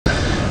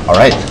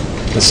Alright,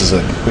 this is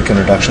a quick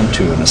introduction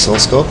to an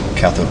oscilloscope,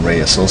 cathode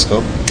ray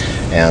oscilloscope,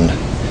 and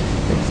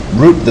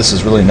root this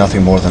is really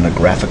nothing more than a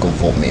graphical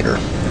voltmeter.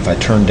 If I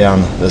turn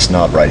down this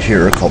knob right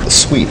here called the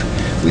sweep,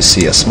 we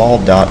see a small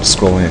dot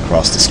scrolling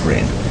across the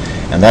screen.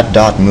 And that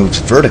dot moves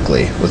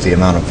vertically with the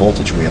amount of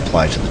voltage we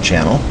apply to the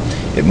channel.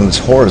 It moves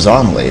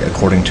horizontally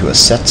according to a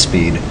set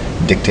speed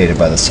dictated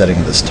by the setting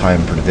of this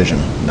time per division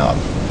knob.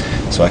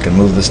 So I can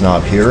move this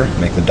knob here,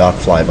 make the dot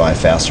fly by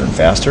faster and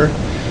faster.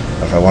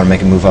 If I want to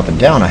make it move up and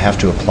down, I have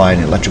to apply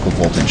an electrical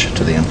voltage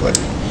to the input.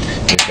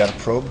 We've got a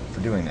probe for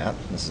doing that.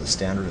 This is a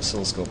standard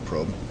oscilloscope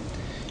probe.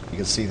 You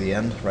can see the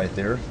end right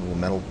there, a little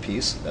metal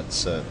piece.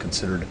 That's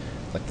considered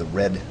like the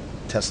red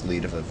test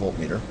lead of a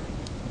voltmeter.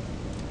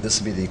 This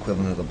would be the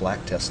equivalent of the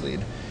black test lead.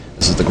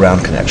 This is the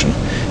ground connection.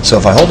 So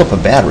if I hold up a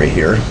battery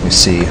here, we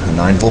see a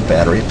 9-volt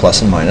battery,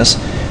 plus and minus,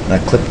 and I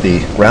clip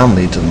the ground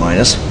lead to the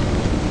minus,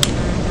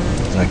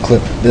 and I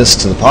clip this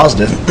to the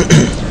positive,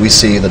 we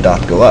see the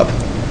dot go up.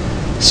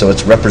 So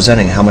it's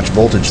representing how much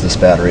voltage this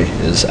battery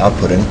is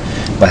outputting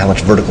by how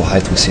much vertical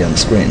height we see on the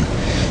screen.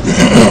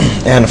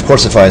 And of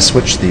course, if I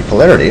switch the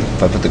polarity,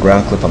 if I put the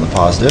ground clip on the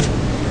positive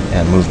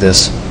and move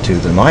this to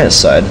the minus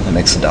side, that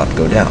makes the dot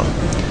go down.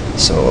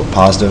 So a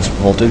positive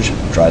voltage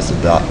drives the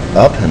dot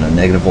up and a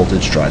negative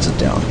voltage drives it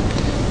down.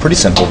 Pretty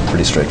simple,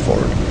 pretty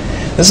straightforward.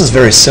 This is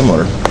very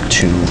similar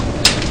to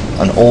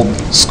an old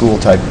school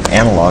type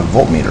analog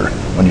voltmeter.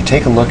 When you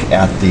take a look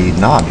at the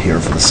knob here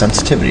for the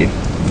sensitivity,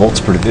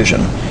 volts per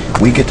division,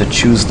 we get to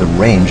choose the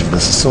range of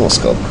this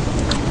oscilloscope.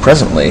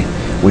 Presently,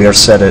 we are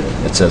set at,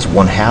 it says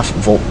 1/2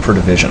 volt per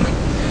division.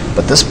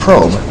 But this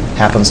probe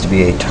happens to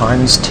be a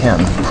times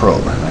 10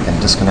 probe. I can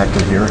disconnect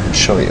it here and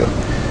show you.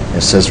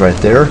 It says right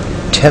there,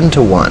 10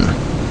 to 1.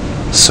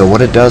 So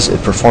what it does,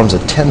 it performs a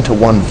 10 to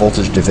 1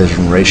 voltage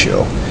division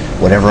ratio.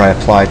 Whatever I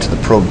apply to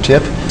the probe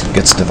tip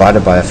gets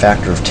divided by a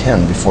factor of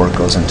 10 before it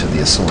goes into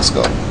the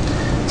oscilloscope.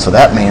 So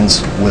that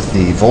means with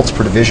the volts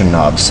per division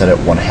knob set at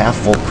 1/2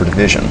 volt per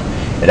division,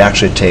 it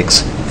actually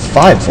takes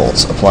 5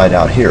 volts applied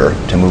out here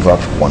to move up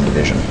 1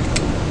 division.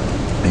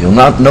 You'll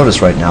not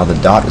notice right now the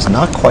dot is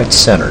not quite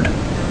centered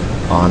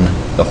on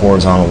the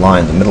horizontal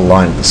line, the middle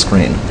line of the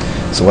screen.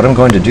 So what I'm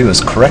going to do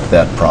is correct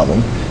that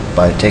problem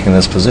by taking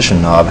this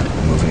position knob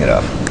and moving it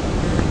up.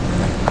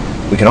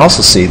 We can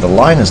also see the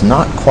line is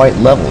not quite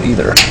level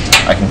either.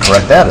 I can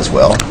correct that as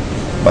well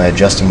by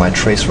adjusting my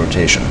trace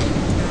rotation.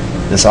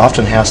 This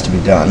often has to be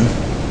done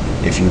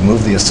if you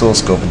move the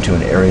oscilloscope into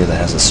an area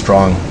that has a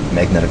strong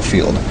magnetic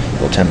field.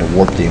 It will tend to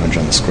warp the image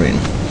on the screen.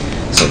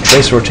 So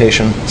trace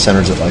rotation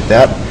centers it like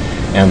that,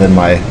 and then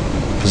my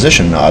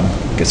position knob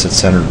gets it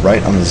centered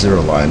right on the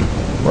 0 line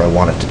where I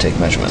want it to take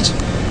measurements.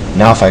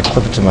 Now if I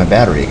clip it to my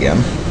battery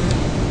again,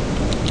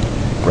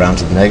 ground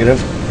to the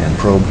negative and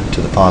probe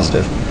to the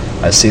positive,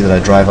 I see that I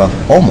drive up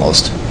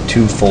almost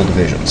 2 full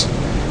divisions.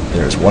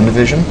 There's 1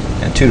 division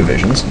and 2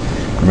 divisions.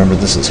 Remember,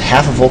 this is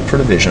 1/2 volt per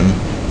division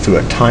through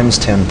a times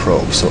 10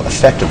 probe, so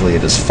effectively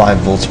it is 5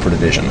 volts per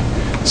division.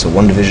 So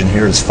 1 division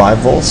here is 5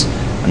 volts,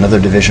 another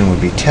division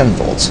would be 10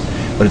 volts,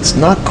 but it's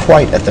not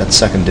quite at that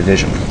 2nd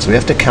division, so we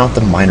have to count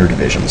the minor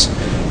divisions,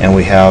 and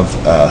we have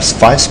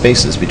 5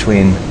 spaces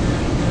between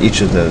each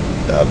of the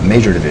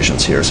major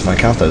divisions here. So if I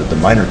count the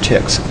minor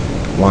ticks,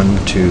 1,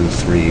 2,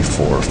 3,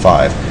 4,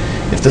 5,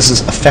 if this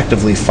is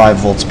effectively 5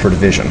 volts per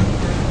division,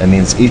 that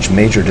means each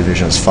major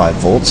division is 5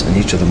 volts and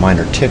each of the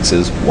minor ticks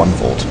is 1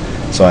 volt.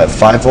 So I have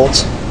 5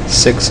 volts,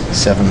 6,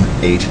 7,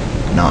 8,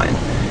 9.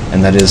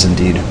 And that is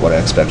indeed what I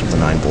expect with a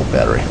 9-volt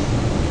battery.